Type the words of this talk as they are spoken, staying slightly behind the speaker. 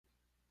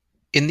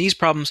In these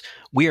problems,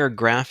 we are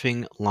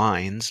graphing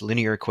lines,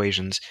 linear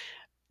equations,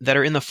 that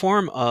are in the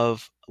form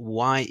of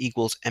y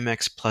equals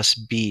mx plus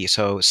b.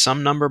 So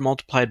some number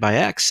multiplied by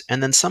x,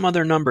 and then some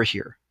other number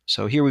here.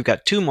 So here we've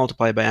got 2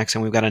 multiplied by x,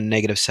 and we've got a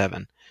negative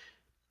 7.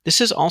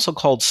 This is also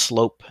called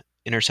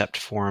slope-intercept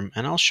form,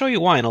 and I'll show you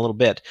why in a little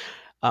bit.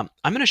 I'm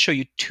going to show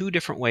you 2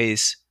 different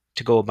ways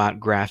to go about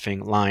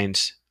graphing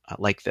lines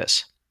like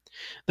this.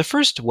 The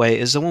first way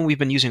is the one we've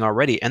been using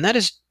already, and that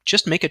is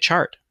just make a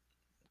chart.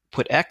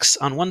 Put x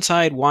on one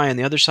side, y on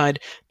the other side,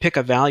 pick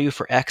a value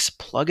for x,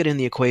 plug it in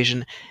the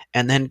equation,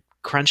 and then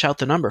crunch out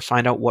the number,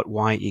 find out what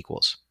y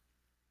equals.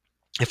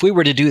 If we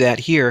were to do that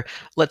here,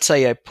 let's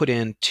say I put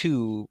in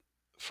 2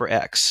 for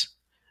x.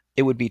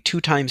 It would be 2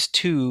 times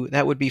 2,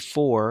 that would be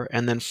 4,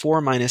 and then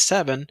 4 minus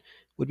 7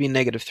 would be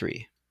negative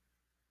 3.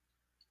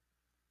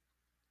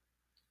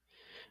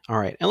 All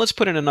right, and let's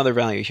put in another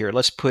value here.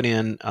 Let's put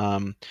in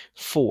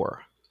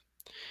 4.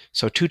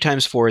 So 2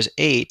 times 4 is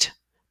 8,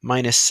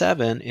 minus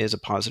 7 is a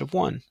positive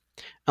 1.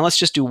 And let's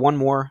just do one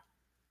more.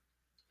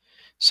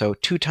 So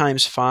 2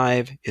 times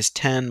 5 is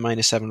 10,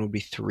 minus 7 would be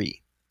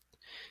 3.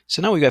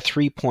 So now we've got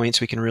 3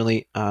 points. We can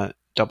really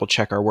double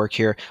check our work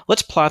here.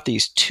 Let's plot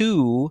these.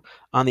 2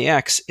 on the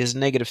x is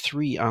negative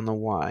 3 on the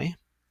y.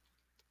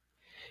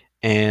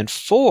 And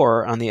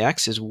 4 on the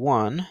x is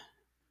 1.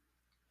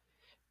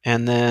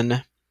 And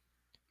then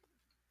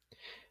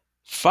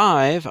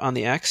 5 on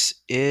the x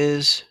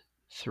is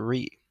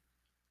 3.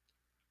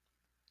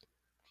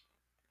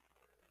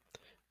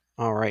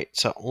 All right,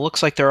 so it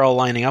looks like they're all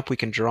lining up. We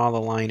can draw the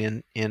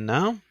line in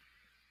now.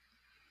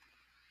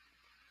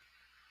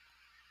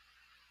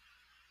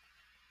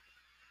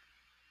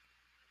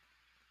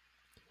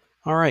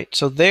 All right,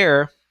 so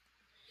there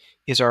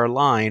is our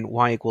line,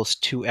 y equals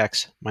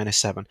 2x minus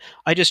 7.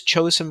 I just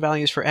chose some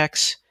values for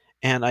x,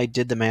 and I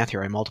did the math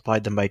here. I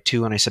multiplied them by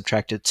 2, and I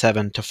subtracted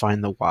 7 to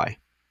find the y.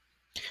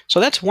 So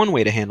that's one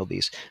way to handle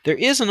these. There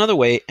is another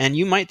way, and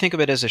you might think of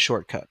it as a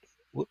shortcut.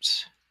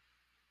 Whoops.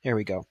 There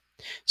we go.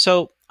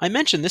 So I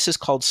mentioned this is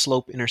called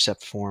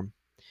slope-intercept form.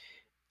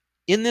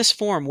 In this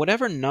form,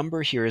 whatever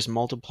number here is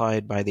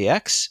multiplied by the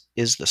x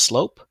is the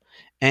slope,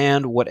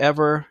 and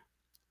whatever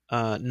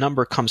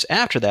number comes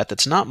after that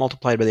that's not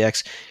multiplied by the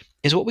x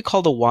is what we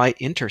call the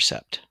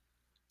y-intercept.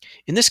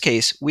 In this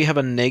case, we have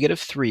a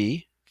negative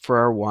 3 for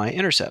our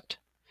y-intercept.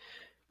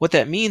 What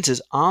that means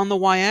is on the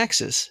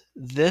y-axis,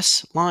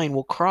 this line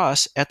will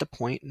cross at the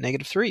point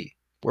negative 3,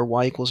 where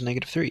y equals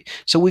negative 3.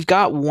 So we've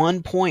got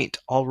 1 point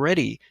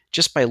already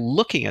just by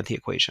looking at the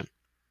equation.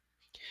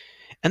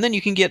 And then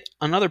you can get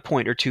another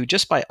point or 2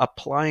 just by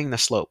applying the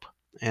slope.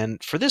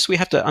 And for this, we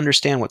have to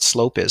understand what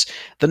slope is.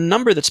 The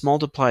number that's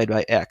multiplied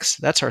by x,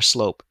 that's our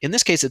slope. In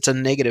this case, it's a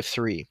negative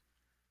 3.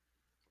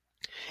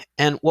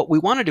 And what we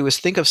want to do is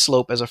think of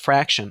slope as a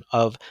fraction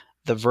of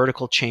the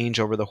vertical change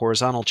over the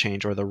horizontal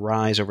change, or the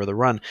rise over the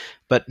run.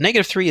 But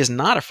negative 3 is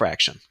not a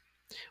fraction.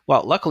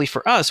 Well, luckily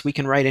for us, we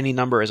can write any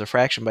number as a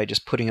fraction by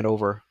just putting it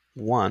over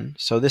 1.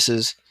 So this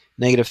is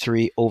negative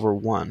 3 over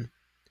 1.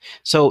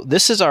 So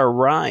this is our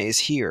rise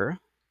here,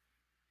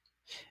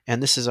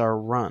 and this is our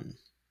run.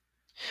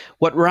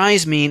 What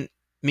rise means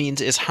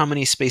is how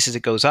many spaces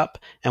it goes up,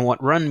 and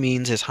what run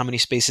means is how many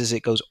spaces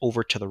it goes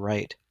over to the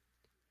right.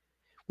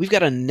 We've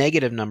got a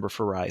negative number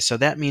for rise, so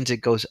that means it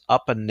goes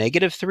up a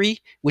negative 3,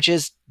 which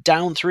is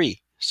down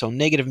 3. So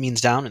negative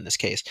means down in this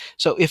case.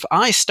 So if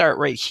I start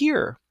right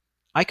here,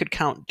 I could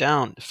count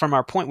down from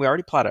our point we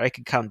already plotted. I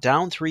could count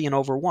down 3 and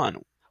over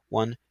 1.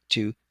 1,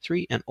 2,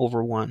 3, and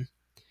over 1.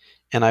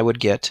 And I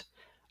would get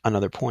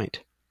another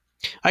point.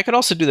 I could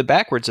also do the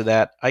backwards of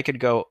that. I could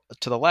go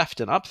to the left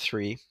and up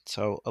 3.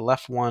 So a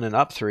left 1 and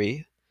up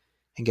 3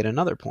 and get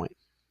another point.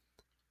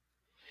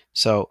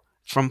 So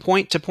from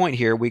point to point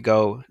here, we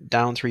go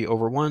down 3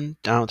 over 1,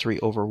 down 3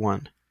 over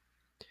 1.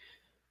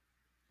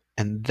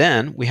 And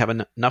then we have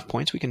enough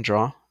points we can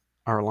draw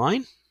our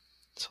line.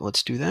 So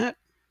let's do that.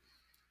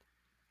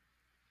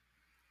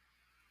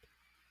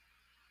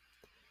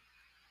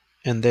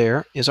 And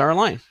there is our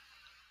line.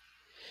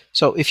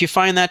 So if you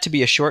find that to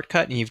be a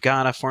shortcut and you've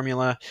got a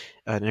formula,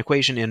 an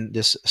equation in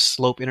this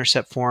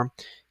slope-intercept form,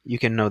 you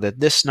can know that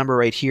this number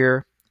right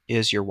here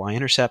is your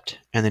y-intercept,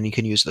 and then you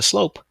can use the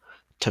slope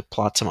to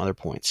plot some other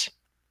points.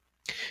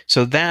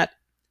 So that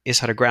is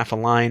how to graph a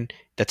line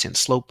that's in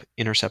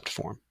slope-intercept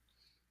form.